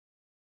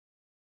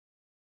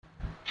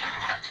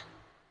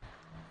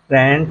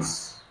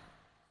Friends,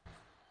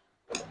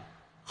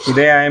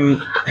 today I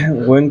am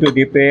going to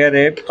repair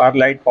a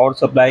parlight power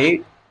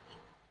supply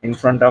in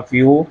front of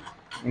you,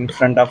 in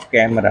front of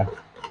camera.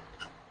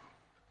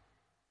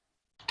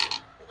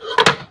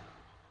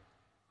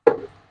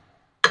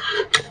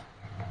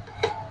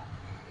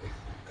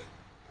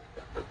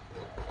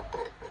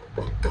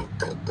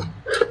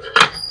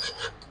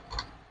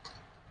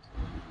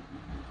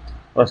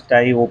 First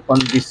I open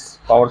this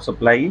power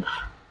supply.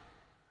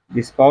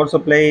 This power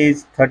supply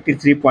is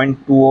 33.2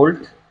 volt.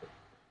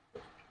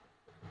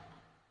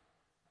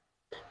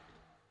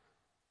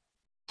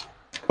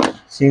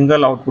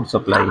 Single output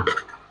supply.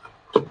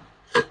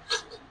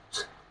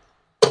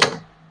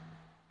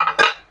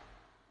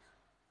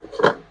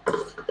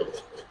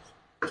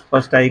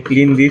 First I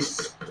clean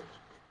this.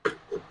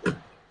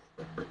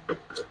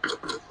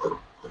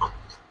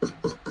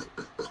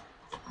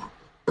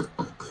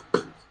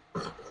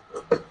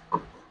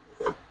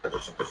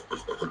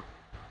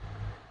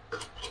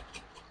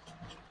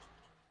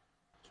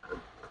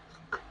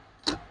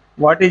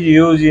 What is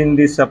used in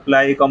this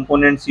supply?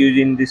 Components used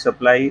in this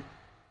supply.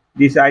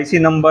 This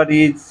IC number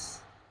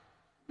is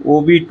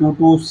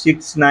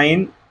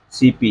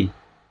OB2269CP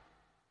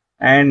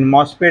and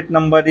MOSFET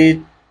number is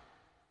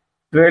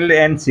 12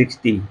 and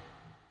 60.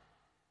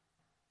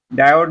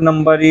 Diode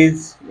number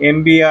is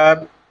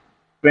MBR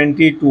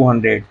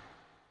 2200.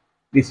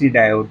 This is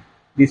diode.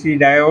 This is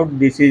diode.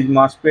 This is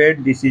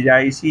MOSFET. This is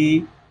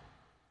IC.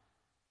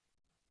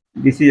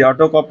 This is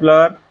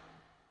autocoupler.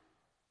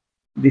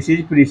 This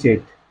is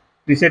preset.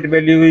 Preset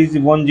value is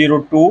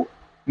 102,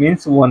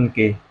 means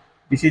 1K.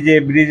 This is a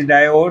bridge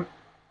diode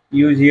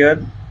used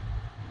here,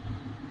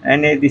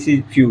 and this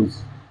is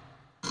fuse.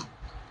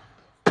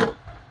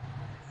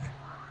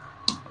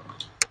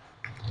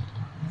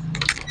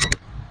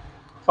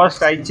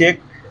 First I check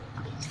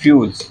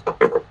fuse.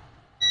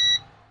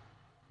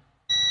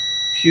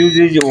 Fuse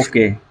is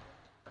okay,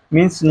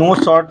 means no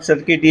short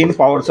circuit in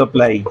power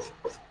supply.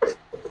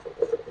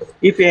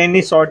 If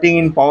any shorting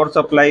in power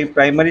supply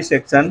primary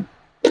section,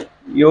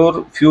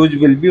 your fuse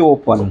will be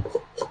open.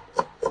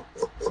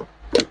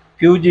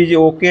 Fuse is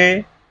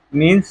okay,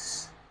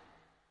 means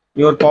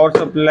your power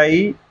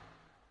supply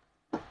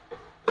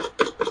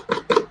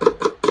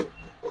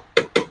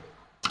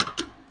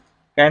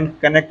can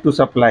connect to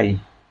supply.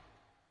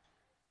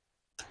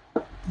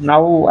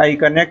 Now I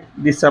connect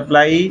the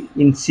supply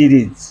in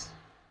series.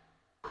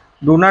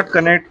 Do not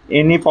connect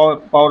any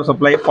power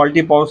supply,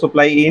 faulty power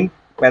supply in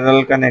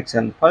parallel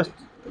connection. First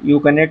you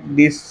connect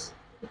this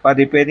for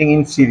repairing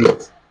in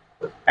series.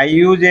 I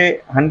use a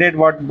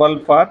 100-watt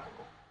bulb for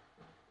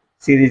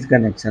series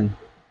connection.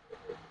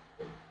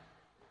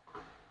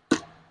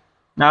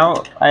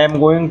 Now I am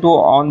going to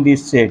on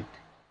this set,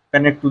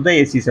 connect to the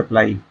AC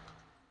supply.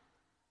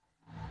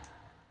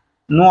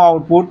 No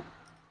output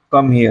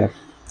come here.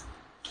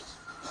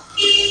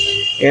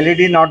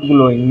 LED not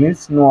glowing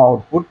means no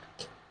output.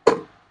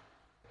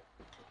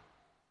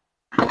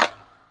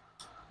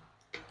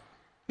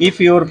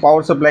 If your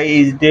power supply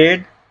is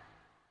dead,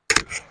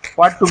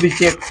 what to be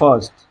checked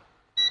first?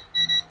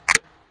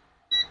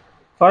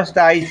 First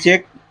I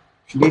check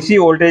DC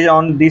voltage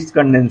on this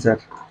condenser.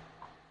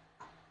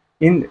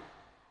 In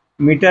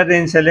meter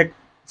range select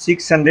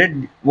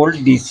 600 volt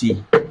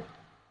DC.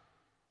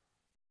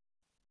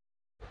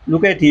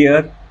 Look at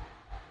here,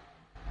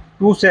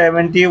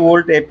 270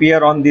 volt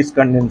appear on this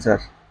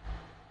condenser.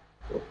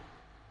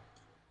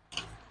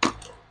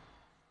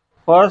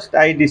 First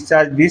I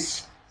discharge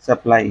this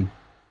supply.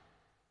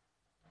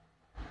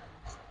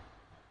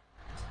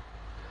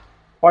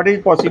 What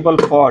is possible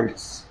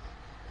faults?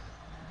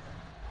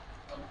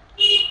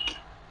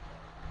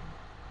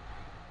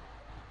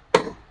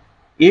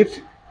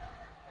 If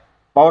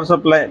power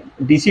supply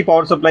DC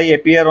power supply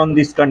appear on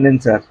this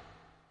condenser,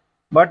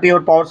 but your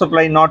power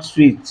supply not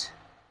switch,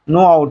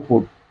 no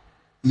output,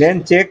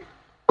 then check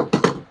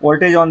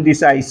voltage on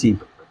this IC.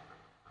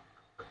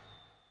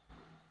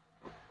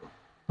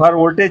 For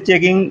voltage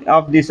checking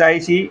of this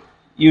IC,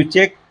 you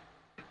check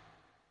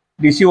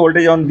DC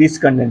voltage on this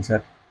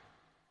condenser.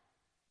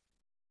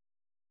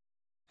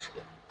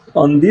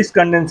 On this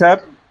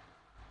condenser,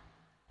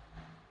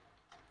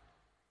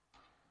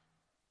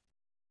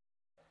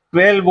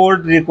 12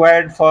 volt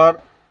required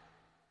for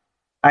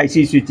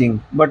IC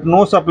switching, but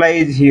no supply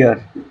is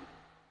here.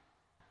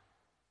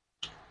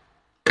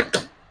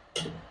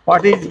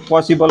 What is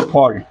possible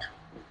fault?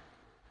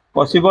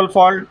 Possible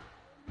fault,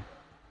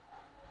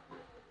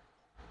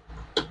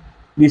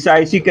 this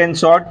IC can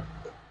short,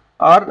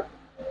 or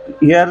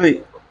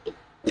here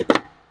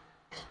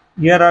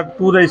are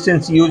two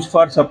resistance used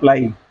for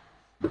supply.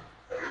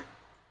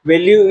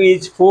 Value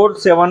is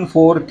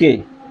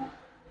 474K.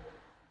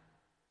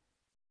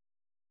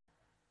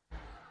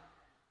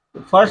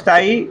 First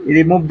I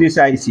remove this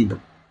IC.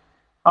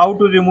 How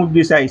to remove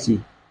this IC?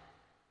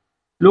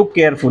 Look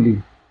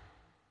carefully.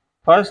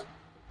 First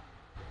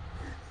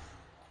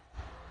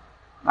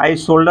I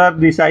solder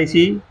this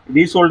IC,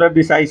 resolder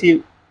this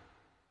IC,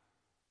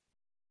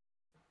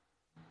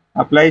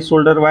 apply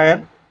solder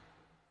wire.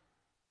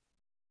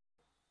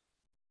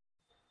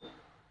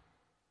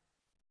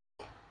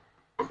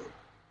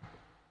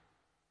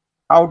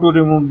 How to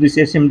remove this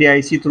SMD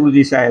IC through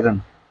this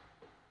iron?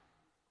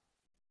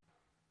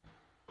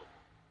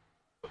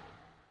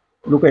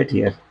 Look at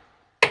here.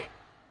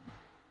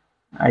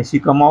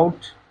 IC come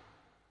out.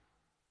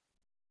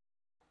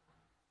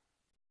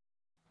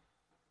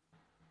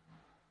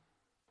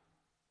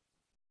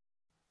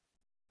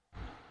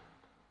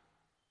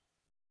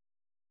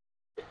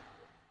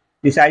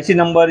 This IC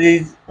number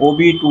is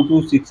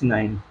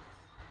OB2269.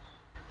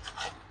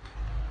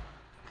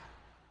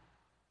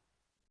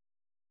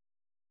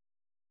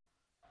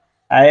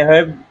 I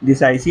have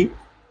this IC.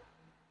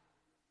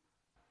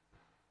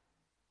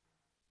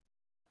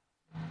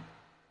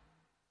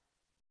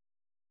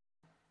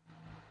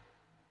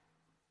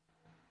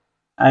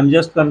 I am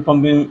just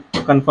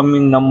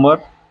confirming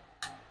number.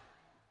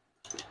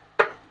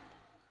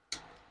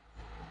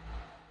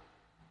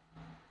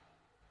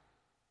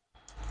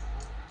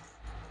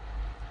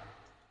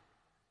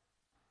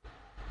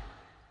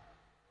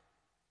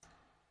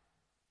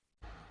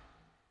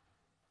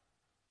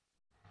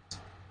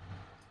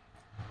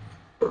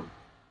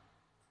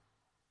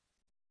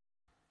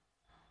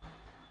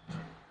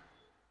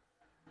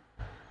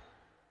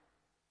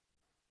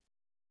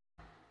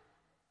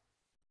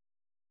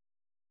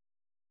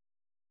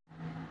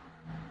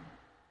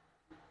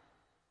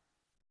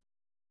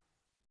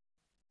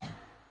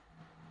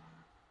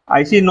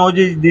 IC node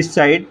is this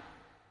side.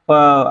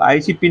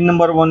 IC pin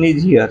number 1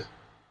 is here.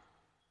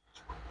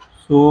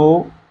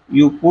 So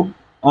you put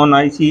on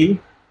IC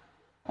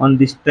on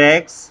these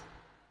tracks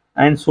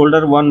and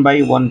solder one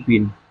by one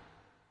pin.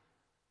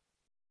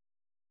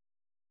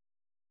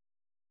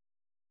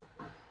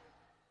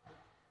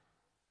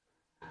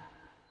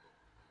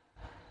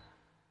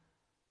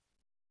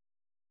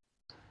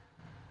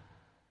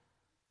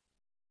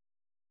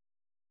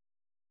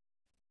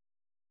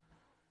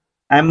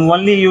 I am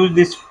only use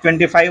this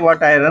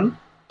 25-watt iron.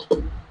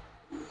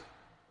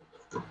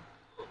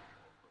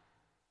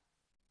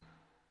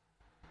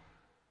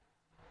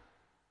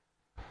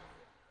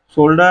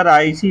 Solder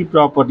IC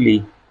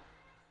properly.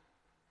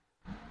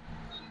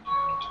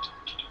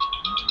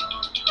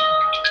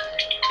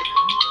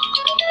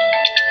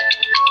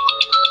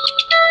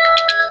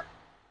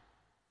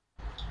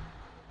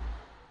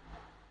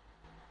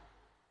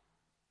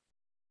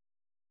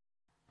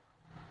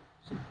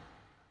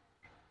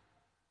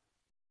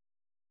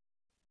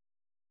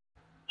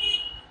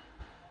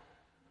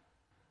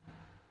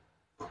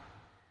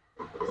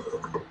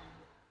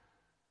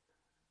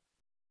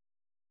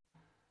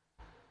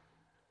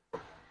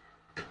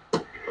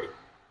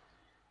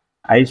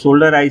 I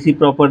solder IC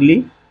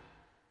properly.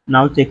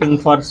 Now checking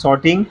for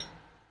sorting.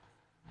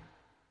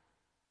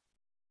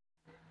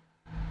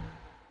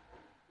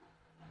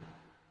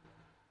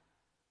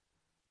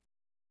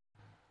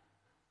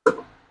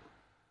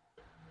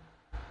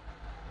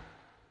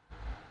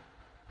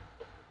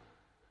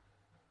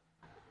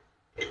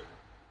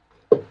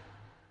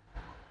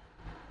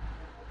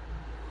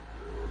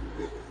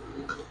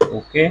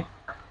 Okay.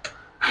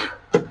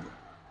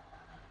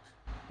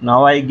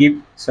 Now I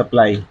give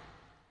supply.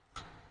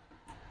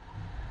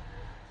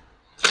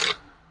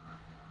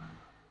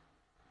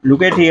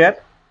 Look at here.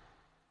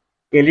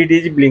 LED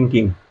is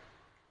blinking.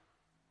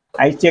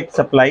 I check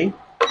supply.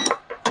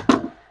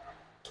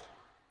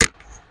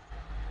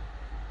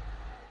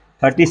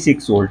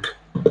 36 volt.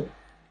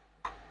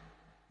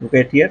 Look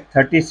at here.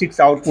 36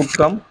 output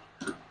come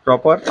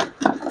proper.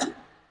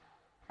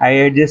 I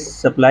adjust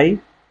supply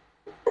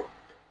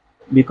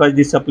because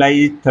the supply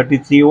is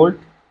 33 volt.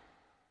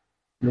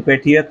 Look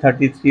at here,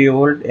 33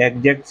 volt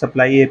exact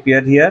supply appear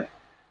here.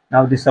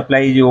 Now the supply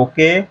is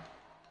okay.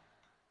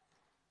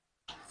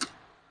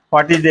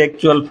 What is the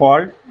actual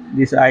fault?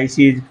 This IC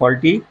is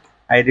faulty.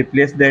 I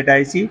replace that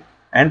IC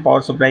and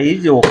power supply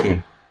is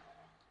okay.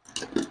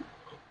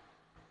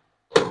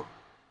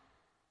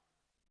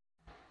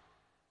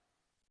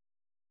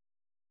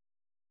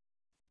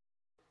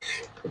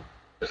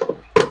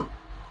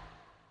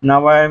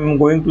 Now I am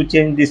going to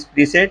change this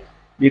preset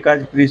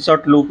because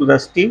preset look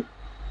rusty.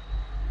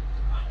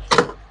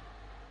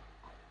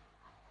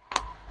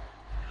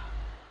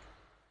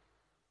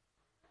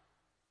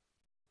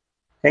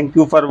 Thank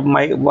you for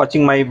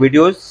watching my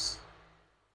videos.